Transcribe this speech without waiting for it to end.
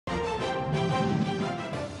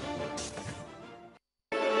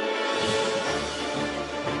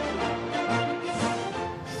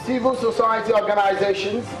Civil society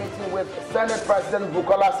organizations meeting with Senate President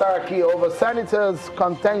Bukola Saraki over senators'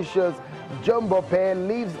 contentious jumbo pay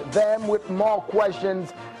leaves them with more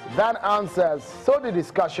questions than answers. So the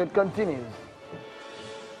discussion continues.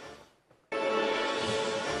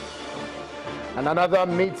 And another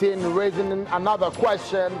meeting raising another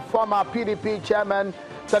question. Former PDP chairman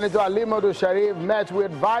Senator Modu Sheriff met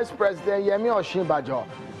with Vice President Sheriff-Osinbajo.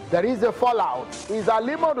 There is a fallout. Is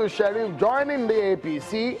Modu Sheriff joining the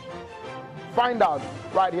APC? Find out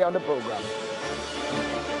right here on the program.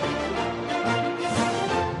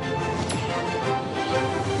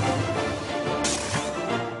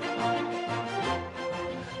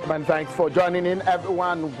 And thanks for joining in,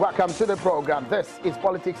 everyone. Welcome to the program. This is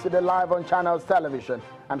Politics Today live on Channels Television.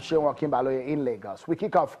 I'm Sheriff-Osinbajo in Lagos. We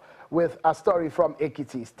kick off with a story from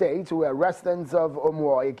Ekiti State, where residents of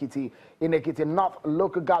Omuo, Ekiti, in Ekiti North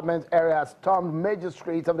local government area stormed major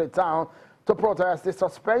streets of the town to protest the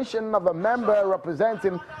suspension of a member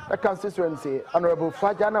representing the constituency, Honorable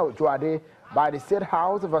Fajana Ojuade, by the State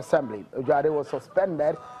House of Assembly. Ojuade was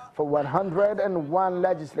suspended for 101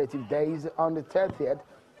 legislative days on the 30th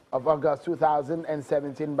of August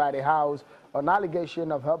 2017 by the House on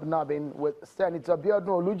allegation of hobnobbing with Senator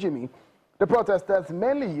Biodun Olujimi. The protesters,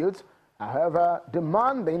 mainly youth, however,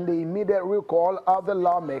 demanding the immediate recall of the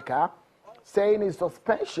lawmaker, saying his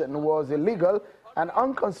suspension was illegal and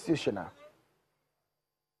unconstitutional.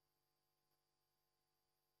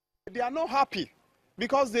 They are not happy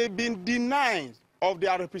because they've been denied of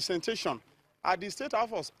their representation at the State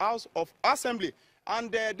House of Assembly,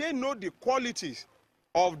 and they know the qualities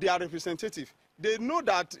of their representative. They know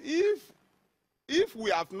that if we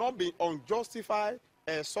have not been unjustified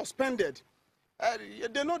suspended,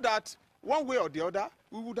 they know that one way or the other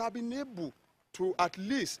we would have been able to at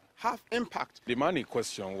least have impact. The man in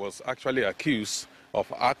question was actually accused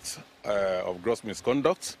of acts of gross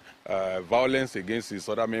misconduct, violence against his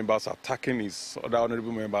other members, attacking his other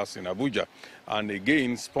honorable members in Abuja, and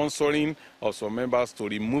again sponsoring of some members to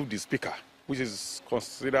remove the speaker, which is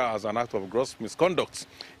considered as an act of gross misconduct.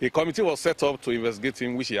 A committee was set up to investigate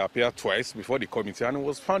him, which he appeared twice before the committee, and he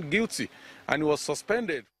was found guilty, and he was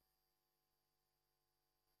suspended.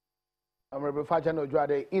 Honorable Fajana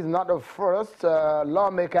Ojuade is not the first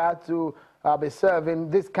lawmaker to be serving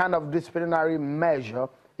this kind of disciplinary measure.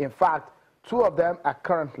 In fact, two of them are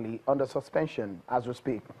currently under suspension as we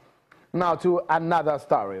speak. Now to another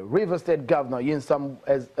story. River State Governor Yinsam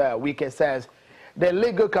Wike says the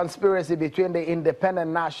legal conspiracy between the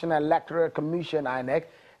Independent National Electoral Commission, INEC,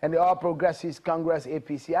 and the All Progressives Congress,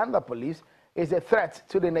 APC, and the police is a threat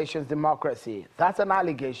to the nation's democracy. That's an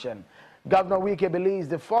allegation. Governor Wike believes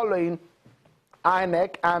the following: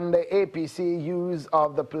 INEC and the APC use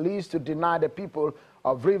of the police to deny the people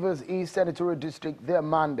of Rivers East Senatorial District their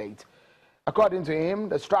mandate. According to him,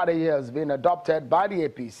 the strategy has been adopted by the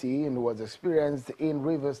APC and was experienced in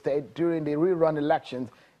Rivers State during the rerun elections.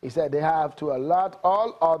 He said they have to alert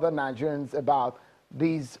all other Nigerians about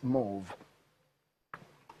this move.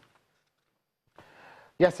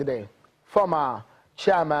 Yesterday, former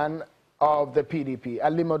chairman of the PDP,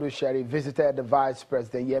 Modu Sheriff, visited the Vice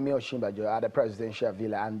President Sheriff-Osinbajo at the presidential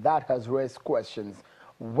villa, and that has raised questions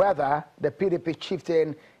whether the PDP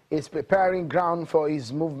chieftain is preparing ground for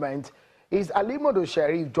his movement. Is Modu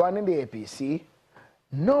Sheriff joining the APC?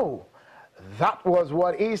 No, that was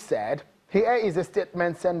what he said. Here is a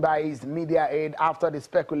statement sent by his media aide after the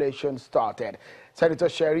speculation started. Senator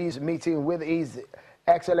Sheriff's meeting with His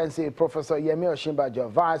Excellency Professor Sheriff-Osinbajo,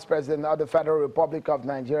 Vice President of the Federal Republic of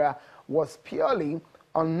Nigeria, was purely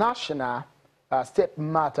on national state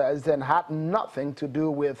matters and had nothing to do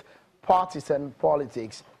with partisan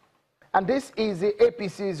politics. And this is the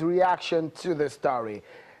APC's reaction to the story.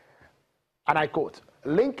 And I quote,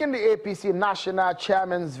 linking the APC national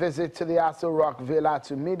chairman's visit to the Aso Rock Villa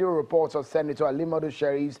to media reports of Senator Modu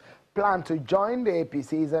Sheriff's plan to join the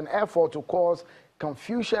APC is an effort to cause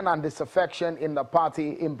confusion and disaffection in the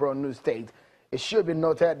party in Borno State. It should be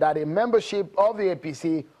noted that a membership of the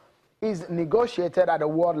APC is negotiated at a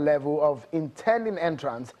ward level of intending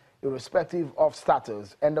entrance, irrespective of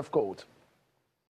status. End of quote.